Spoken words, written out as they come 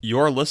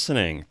You're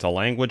listening to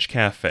Language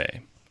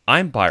Café.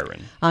 I'm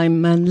Byron.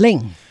 I'm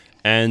Ling.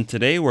 And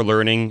today we're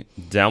learning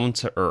down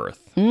to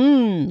earth.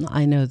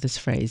 I know this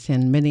phrase,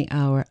 and many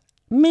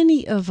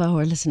of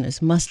our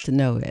listeners must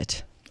know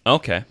it.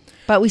 Okay.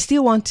 But we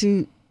still want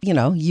to,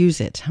 use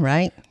it,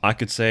 right? I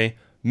could say,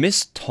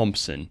 Miss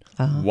Thompson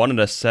wanted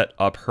to set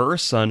up her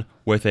son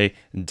with a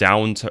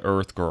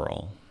down-to-earth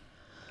girl.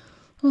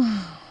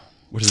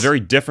 Which is very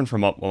different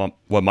from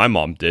what my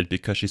mom did,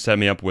 because she set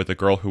me up with a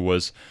girl who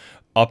was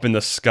up in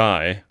the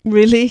sky.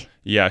 Really?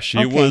 Yeah,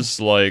 she was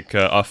like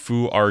a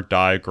foo or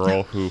die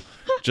girl who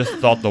just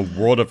thought the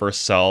world of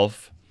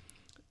herself.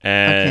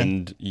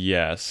 And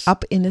yes.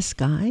 Up in the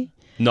sky?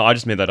 No, I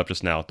just made that up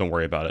just now. Don't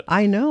worry about it.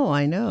 I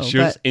know. She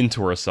was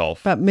into herself.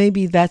 But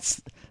maybe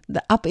that's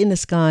the up in the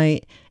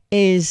sky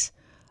is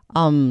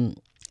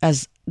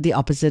as the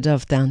opposite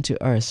of down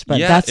to earth. But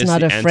that's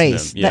not a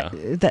phrase. Yeah.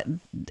 That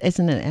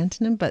isn't an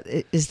antonym, but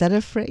is that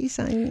a phrase?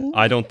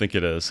 I don't think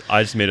it is.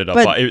 I just made it up.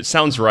 But it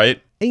sounds right.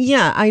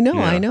 Yeah, I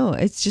know.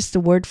 It's just a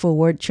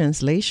word-for-word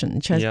translation.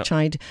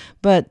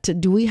 But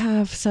do we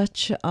have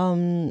such,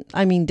 down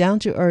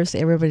to earth,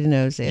 everybody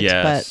knows it.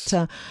 Yes.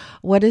 But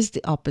what is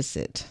the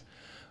opposite?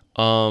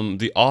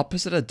 The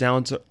opposite of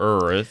down to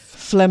earth.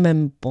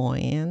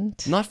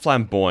 Flamboyant. Not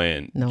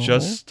flamboyant. No.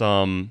 Just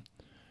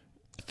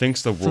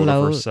thinks the world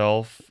of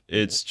herself.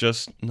 It's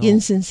just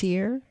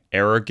insincere.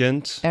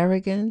 Arrogant.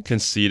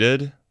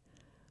 Conceited.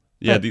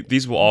 Yeah,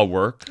 these will all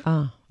work.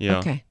 Yeah.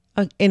 Okay.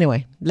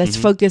 Anyway, let's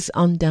focus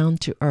on down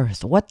to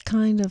earth. What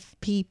kind of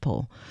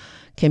people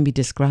can be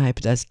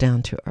described as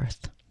down to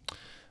earth?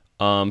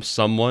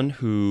 Someone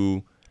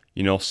who,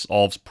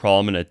 solves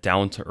problem in a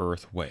down to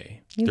earth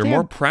way. They're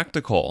more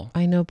practical.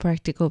 I know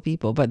practical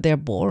people, but they're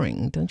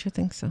boring. Don't you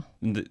think so?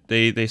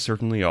 They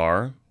certainly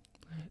are.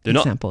 They're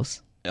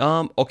Examples.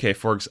 Okay,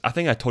 I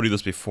think I told you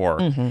this before.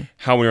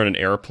 How when you're on an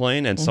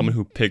airplane and someone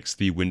who picks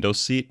the window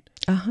seat,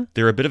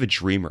 they're a bit of a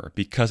dreamer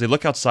because they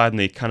look outside and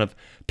they kind of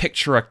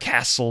picture a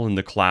castle in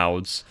the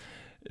clouds.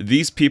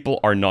 These people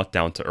are not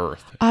down to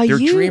earth. They're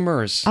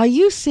dreamers. Are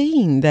you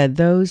saying that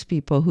those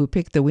people who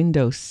pick the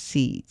window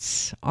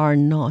seats are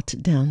not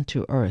down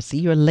to earth?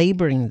 You're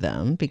labeling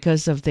them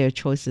because of their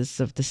choices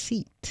of the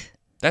seat.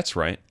 That's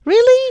right.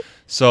 Really?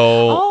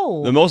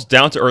 So the most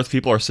down to earth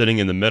people are sitting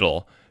in the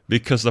middle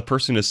because the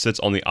person who sits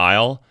on the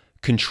aisle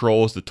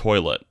controls the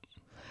toilet.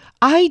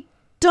 I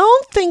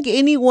don't think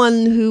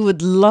anyone who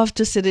would love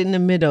to sit in the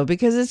middle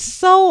because it's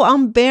so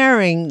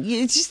unbearing.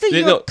 It's just that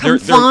you're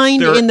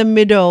confined in the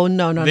middle.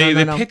 No.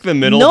 They pick the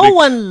middle.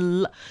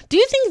 Do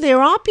you think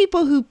there are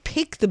people who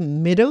pick the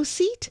middle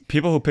seat?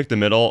 People who pick the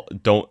middle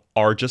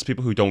are just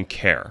people who don't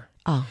care.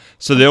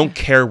 So they don't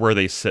care where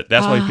they sit.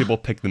 That's why people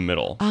pick the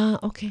middle.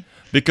 Okay.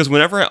 Because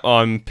whenever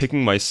I'm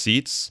picking my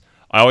seats,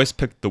 I always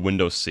pick the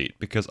window seat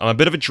because I'm a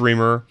bit of a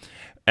dreamer.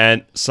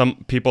 And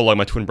some people, like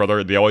my twin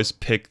brother, they always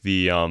pick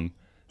the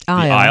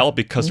aisle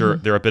because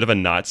they're a bit of a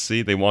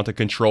Nazi. They want to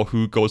control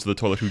who goes to the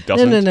toilet, who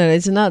doesn't. No.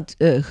 It's not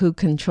who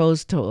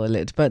controls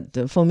toilet.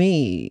 But for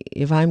me,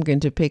 if I'm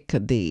going to pick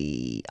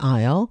the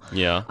aisle,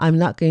 I'm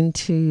not going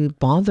to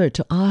bother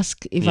to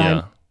ask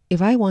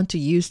if I want to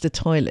use the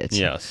toilet.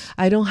 Yes.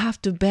 I don't have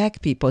to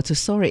beg people to,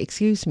 sorry,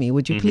 excuse me,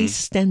 would you please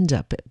stand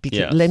up?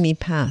 Let me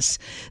pass.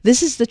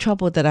 This is the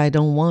trouble that I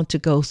don't want to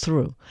go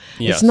through.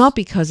 Yes. It's not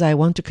because I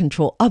want to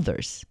control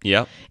others.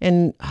 Yeah.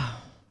 And,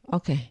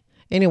 okay.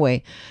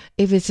 Anyway,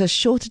 if it's a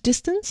short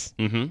distance,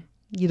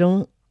 you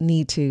don't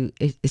need to,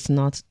 it's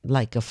not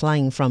like a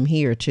flying from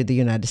here to the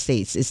United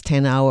States. It's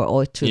 10 hours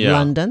or to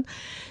London.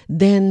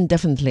 Then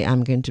definitely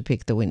I'm going to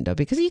pick the window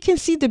because you can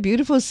see the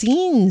beautiful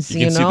scenes,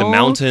 you can see the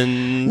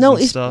mountains and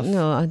stuff.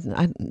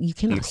 You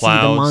cannot see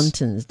the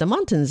mountains. The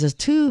mountains is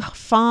too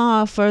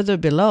further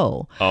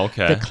below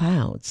the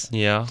clouds.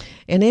 Yeah.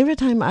 And every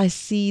time I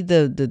see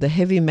the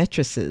heavy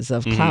mattresses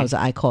of clouds,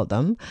 I call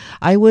them,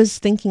 I was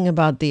thinking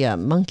about the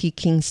Monkey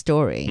King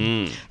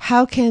story.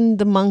 How can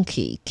the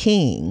Monkey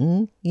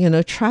King,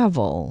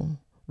 travel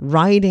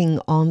riding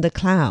on the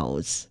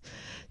clouds?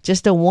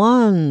 Just a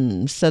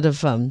one sort of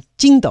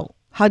筋斗.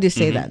 How do you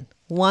say that?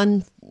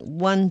 One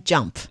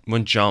jump.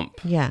 One jump.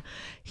 Yeah.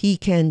 He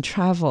can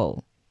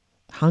travel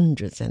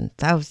hundreds and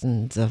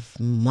thousands of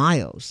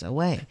miles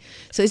away.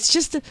 So it's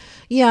just,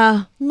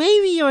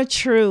 maybe you're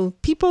true.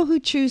 People who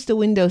choose the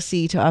window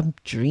seat are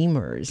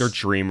dreamers. They're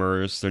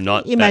dreamers. They're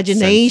not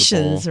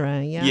imaginations,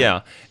 right? Yeah.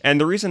 Yeah. And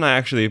the reason I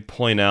actually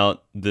point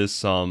out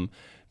this,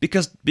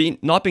 because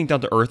not being down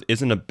to earth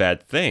isn't a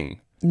bad thing.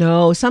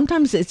 No,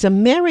 sometimes it's a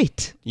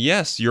merit.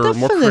 Yes, you're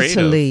more creative.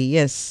 Definitely,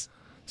 yes.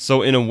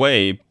 So in a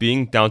way,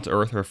 being down to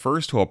earth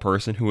refers to a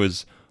person who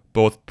is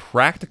both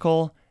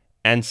practical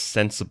and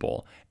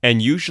sensible.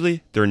 And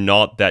usually they're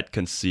not that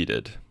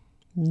conceited.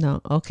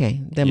 No,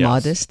 okay. They're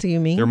modest, you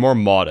mean? They're more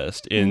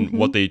modest in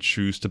what they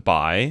choose to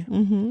buy.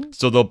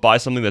 So they'll buy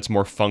something that's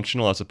more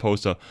functional as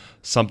opposed to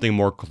something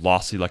more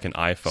glossy like an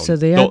iPhone. So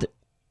they are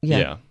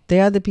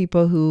the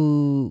people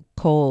who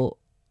call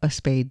a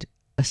spade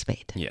a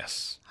spade.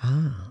 Yes.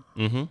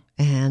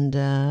 And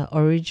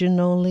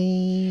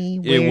originally,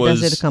 where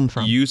does it come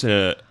from? Used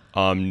in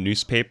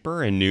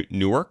newspaper in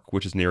Newark,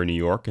 which is near New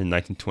York, in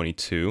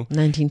 1922.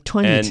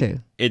 1922.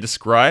 And it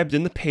described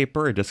in the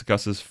paper, it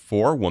discusses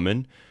 4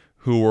 women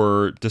who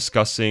were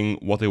discussing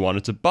what they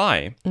wanted to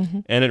buy.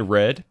 And it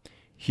read,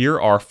 here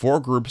are 4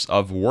 groups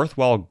of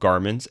worthwhile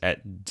garments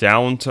at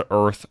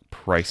down-to-earth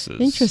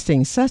prices.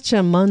 Interesting. Such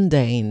a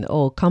mundane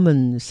or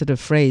common sort of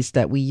phrase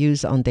that we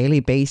use on daily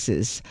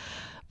basis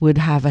would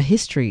have a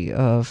history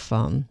of,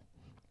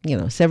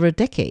 several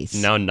decades.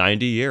 Now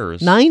 90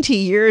 years. 90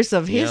 years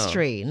of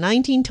history.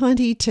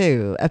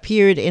 1922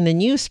 appeared in a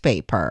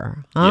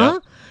newspaper. Huh?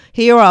 Yep.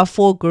 Here are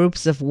 4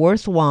 groups of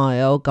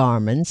worthwhile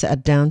garments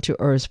at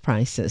down-to-earth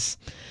prices.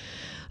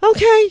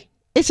 Okay.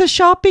 It's a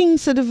shopping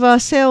sort of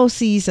sale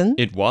season.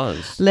 It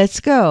was. Let's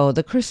go.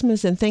 The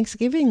Christmas and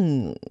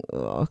Thanksgiving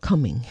are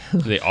coming.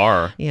 They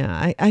are.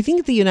 Yeah, I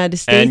think the United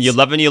States... And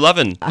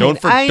 11/11.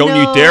 Don't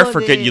you dare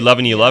forget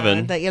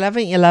 11/11. The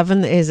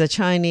 11/11 is a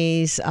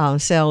Chinese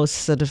sales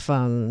sort of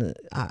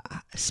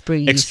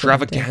spree.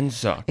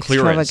 Extravaganza.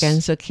 Clearance.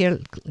 Extravaganza.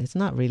 It's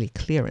not really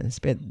clearance,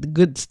 but the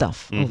good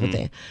stuff over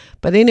there.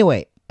 But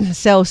anyway,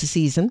 sales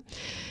season.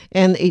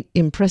 And it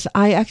impressed.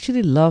 I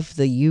actually love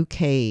the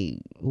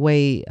UK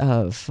way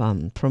of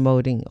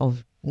promoting,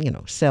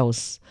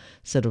 sales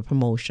sort of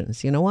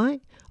promotions. You know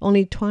why?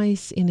 Only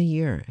twice in a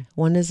year.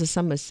 One is the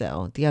summer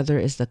sale. The other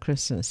is the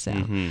Christmas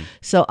sale.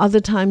 So other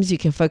times you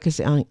can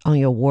focus on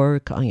your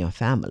work, on your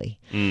family.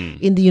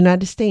 In the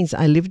United States,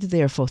 I lived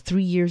there for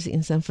 3 years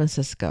in San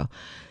Francisco.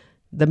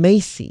 The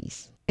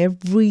Macy's,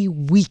 every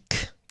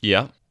week,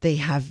 they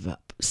have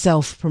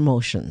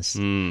self-promotions.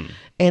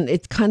 And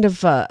it's kind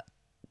of...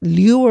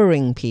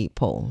 luring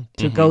people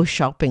to go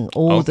shopping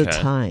all the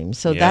time.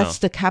 So that's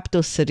the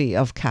capital city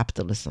of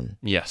capitalism.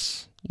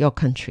 Yes. Your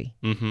country.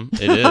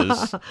 It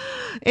is.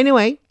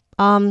 Anyway,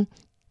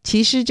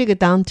 其实这个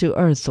down to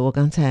earth 我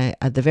刚才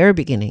at the very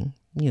beginning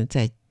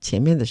在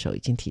前面的时候已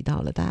经提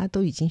到了，大家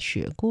都已经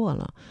学过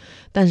了，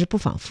但是不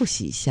妨复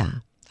习一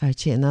下。而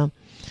且呢，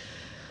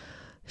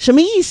什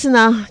么意思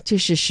呢？就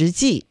是实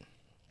际，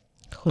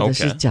或者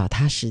是脚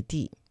踏实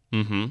地，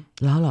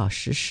老老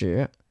实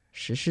实，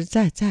实实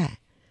在在。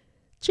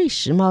最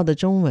时髦的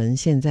中文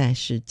现在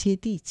是接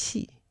地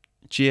气，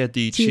接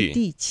地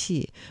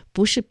气，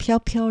不是飘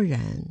飘然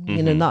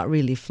，not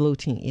really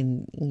floating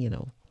in,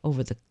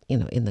 over the,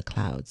 in the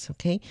clouds,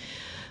 okay?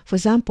 For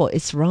example,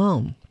 it's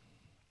wrong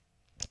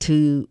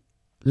to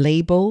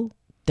label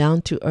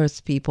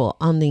down-to-earth people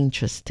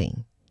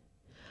uninteresting.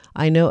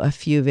 I know a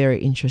few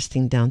very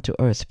interesting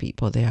down-to-earth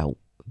people. They are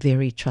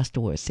very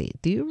trustworthy.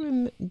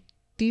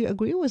 Do you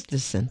agree with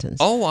this sentence?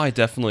 Oh, I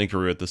definitely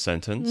agree with the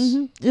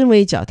sentence. 认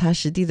为脚踏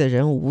实地的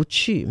人无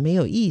趣没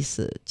有意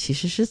思其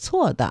实是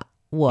错的。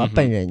我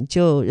本人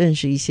就认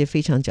识一些非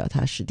常脚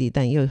踏实地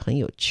但又很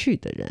有趣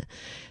的人，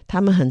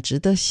他们很值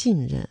得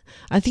信任。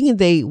I think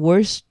they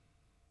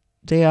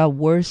are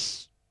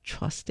worth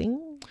trusting.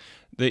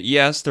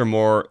 Yes,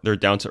 they're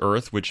down to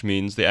earth, which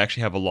means they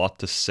actually have a lot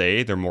to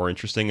say. They're more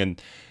interesting and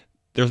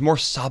there's more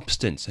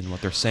substance in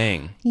what they're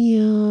saying.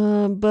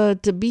 Yeah,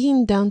 but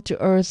being down to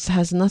earth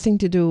has nothing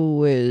to do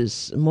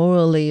with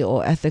morally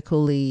or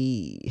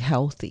ethically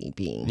healthy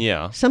being.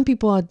 Yeah. Some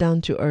people are down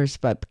to earth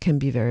but can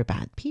be very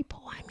bad people,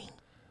 I mean.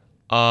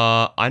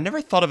 I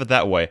never thought of it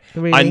that way.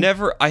 Really?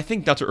 I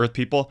think down to earth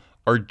people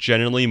are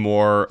generally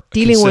more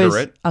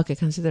considerate.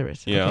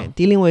 Considerate. Yeah. Okay.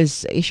 Dealing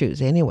with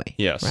issues anyway.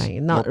 Yes. Right.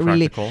 Not more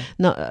really. practical.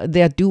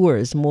 They are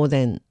doers more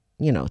than,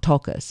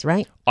 talkers,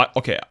 right?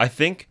 I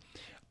think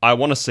I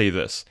want to say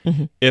this.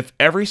 If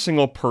every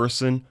single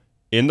person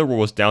in the world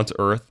was down to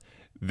earth,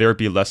 there'd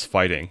be less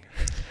fighting.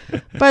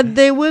 But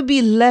there will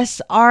be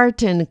less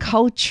art and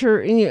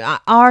culture,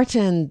 art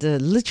and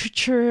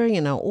literature,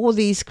 all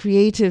these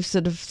creative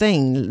sort of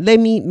thing. Let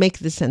me make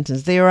the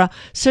sentence. There are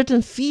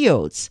certain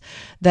fields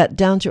that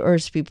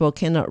down-to-earth people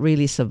cannot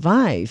really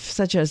survive,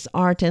 such as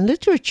art and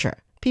literature.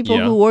 People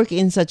who work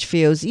in such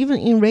fields, even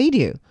in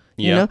radio,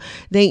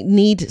 they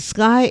need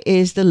sky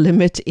is the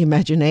limit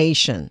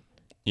imagination.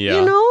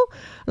 Yeah.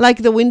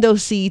 Like the window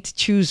seat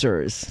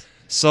choosers.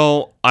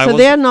 So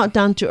they're not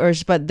down to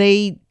earth, but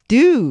they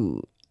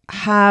do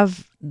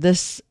have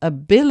this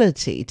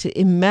ability to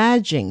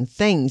imagine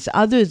things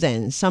other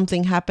than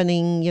something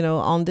happening,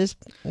 on this,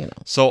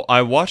 So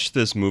I watched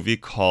this movie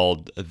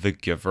called The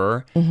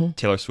Giver.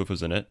 Taylor Swift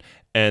was in it.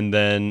 And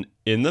then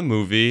in the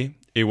movie,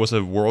 it was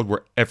a world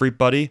where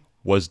everybody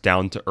was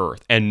down to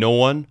earth and no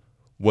one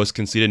was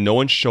conceited. No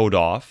one showed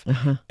off.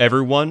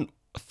 Everyone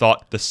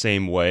thought the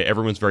same way.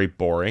 Everyone's very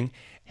boring.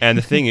 And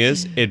the thing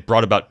is, it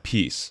brought about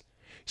peace.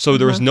 So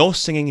there was no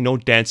singing, no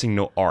dancing,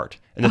 no art.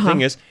 And the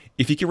thing is,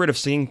 if you get rid of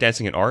singing,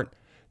 dancing, and art,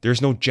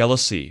 there's no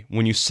jealousy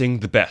when you sing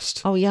the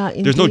best. Oh, yeah,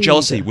 indeed. There's no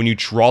jealousy when you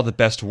draw the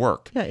best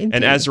work. Yeah, indeed.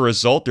 And as a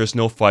result, there's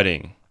no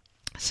fighting.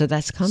 So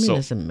that's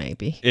communism,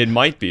 maybe. It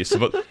might be. So,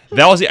 but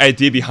that was the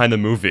idea behind the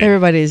movie.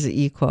 Everybody is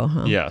equal,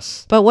 huh?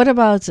 Yes. But what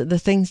about the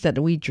things that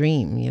we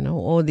dream,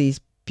 all these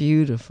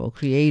beautiful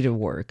creative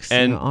works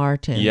and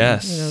art and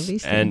these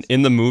things. And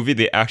in the movie,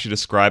 they actually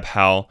describe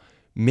how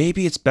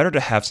maybe it's better to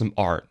have some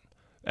art.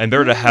 and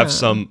better to have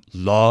some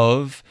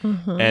love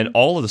and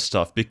all of the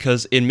stuff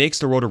because it makes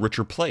the world a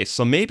richer place.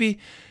 So maybe,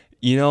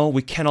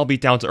 we can't all be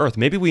down to earth.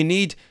 Maybe we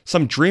need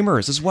some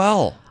dreamers as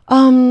well.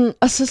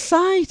 A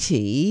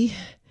society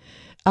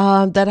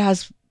that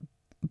has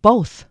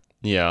both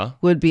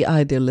would be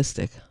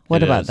idealistic.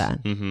 What about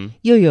that?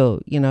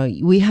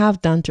 We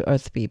have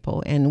down-to-earth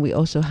people, and we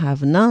also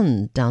have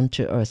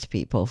non-down-to-earth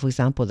people. For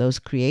example, those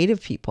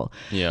creative people,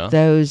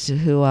 those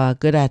who are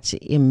good at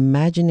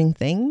imagining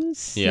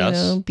things,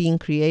 being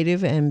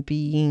creative and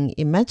being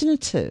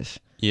imaginative.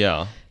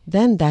 Yeah.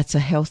 Then that's a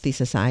healthy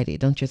society,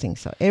 don't you think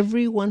so?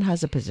 Everyone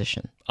has a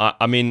position.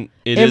 I mean,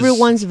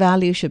 everyone's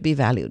value should be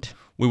valued.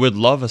 We would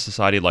love a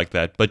society like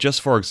that, but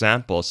just for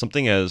example,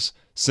 something as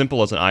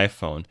simple as an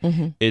iPhone,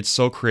 it's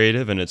so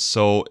creative and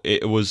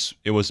it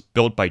was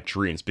built by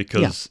dreams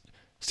because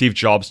Steve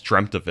Jobs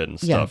dreamt of it and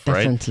stuff,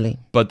 right? Definitely.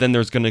 But then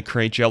there's going to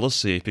create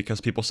jealousy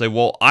because people say,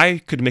 well,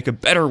 I could make a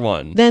better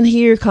one. Then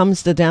here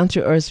comes the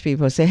down-to-earth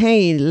people say,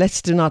 hey,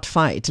 let's do not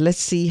fight. Let's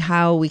see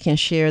how we can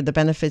share the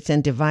benefits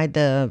and divide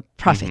the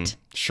profit.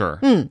 Sure.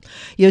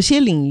 有些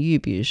领域，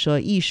比如说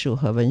艺术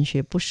和文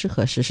学，不适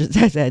合实实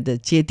在在的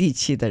接地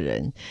气的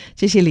人。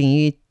这些领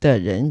域的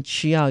人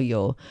需要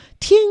有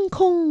天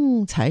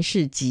空才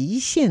是极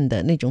限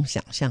的那种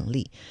想象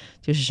力，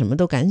就是什么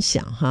都敢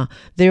想哈。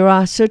There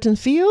are certain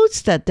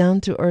fields that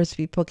down-to-earth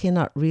people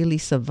cannot really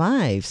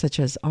survive, such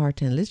as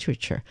art and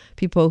literature.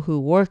 People who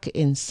work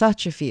in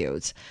such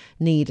fields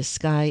need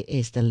sky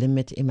is the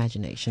limit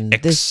imagination.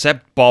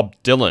 Except Bob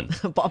Dylan.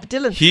 Bob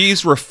Dylan.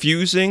 He's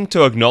refusing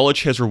to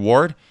acknowledge his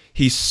reward.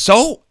 He's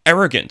so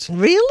arrogant.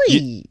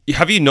 Really?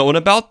 Have you known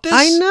about this?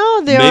 I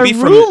know. There are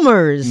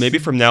rumors. Maybe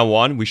from now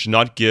on, we should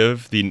not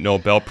give the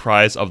Nobel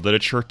Prize of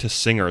Literature to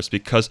singers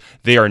because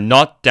they are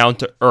not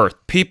down-to-earth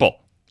people.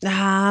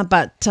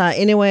 But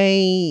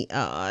anyway,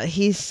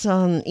 his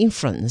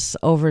influence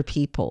over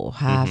people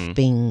has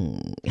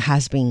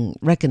been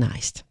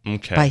recognized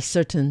by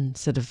certain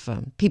sort of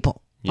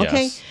people.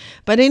 Okay, yes.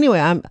 But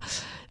anyway,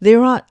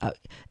 there are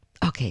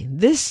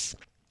this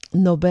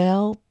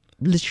Nobel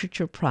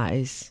Literature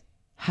Prize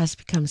has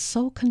become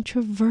so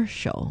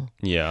controversial.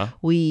 Yeah,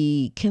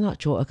 we cannot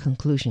draw a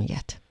conclusion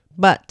yet.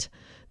 But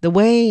the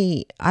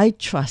way I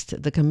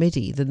trust the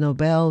committee, the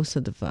Nobel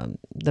sort of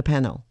the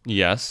panel.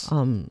 Yes.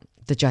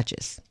 The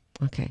judges,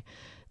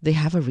 they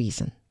have a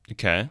reason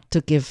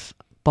to give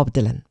Bob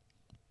Dylan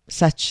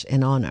such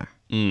an honor.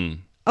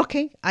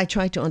 Okay, I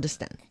try to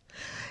understand.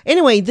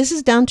 Anyway, this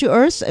is down to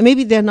earth.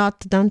 Maybe they're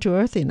not down to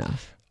earth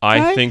enough.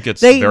 I think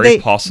it's very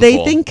possible. They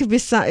think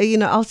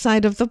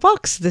outside of the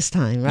box this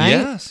time, right?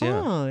 Yes,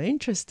 yeah. Oh,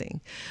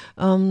 interesting.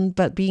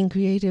 But being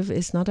creative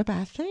is not a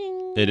bad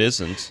thing. It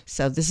isn't.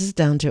 So this is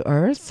Down to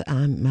Earth.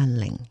 I'm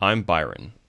Manling. I'm Byron.